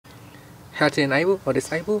how to enable or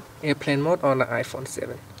disable airplane mode on the iPhone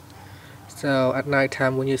 7. So at night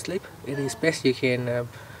time when you sleep, it is best you can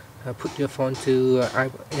put your phone to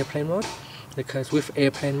airplane mode, because with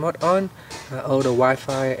airplane mode on, all the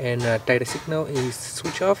Wi-Fi and data signal is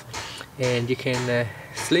switched off, and you can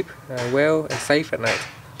sleep well and safe at night.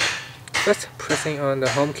 First, pressing on the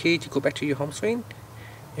home key to go back to your home screen,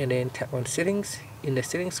 and then tap on settings. In the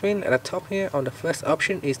settings screen at the top here, on the first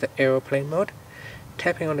option is the aeroplane mode.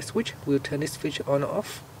 Tapping on the switch will turn this feature on or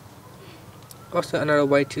off. Also, another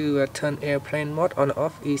way to turn airplane mode on or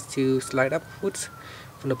off is to slide upwards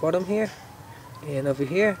from the bottom here, and over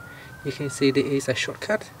here you can see there is a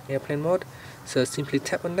shortcut, airplane mode. So simply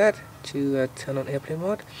tap on that to turn on airplane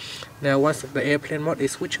mode. Now once the airplane mode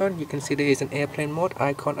is switched on, you can see there is an airplane mode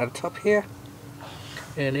icon at the top here,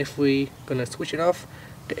 and if we gonna switch it off,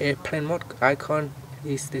 the airplane mode icon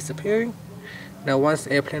is disappearing. Now once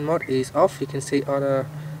airplane mode is off, you can see other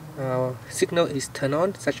signal is turned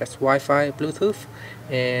on, such as Wi-Fi, Bluetooth,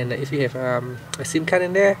 and if you have a SIM card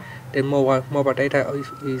in there, then mobile data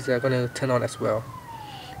is going to turn on as well.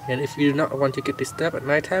 And if you do not want to get disturbed at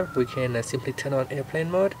night time, we can simply turn on airplane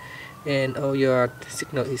mode and all your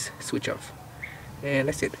signal is switched off. And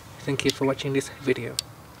that's it. Thank you for watching this video.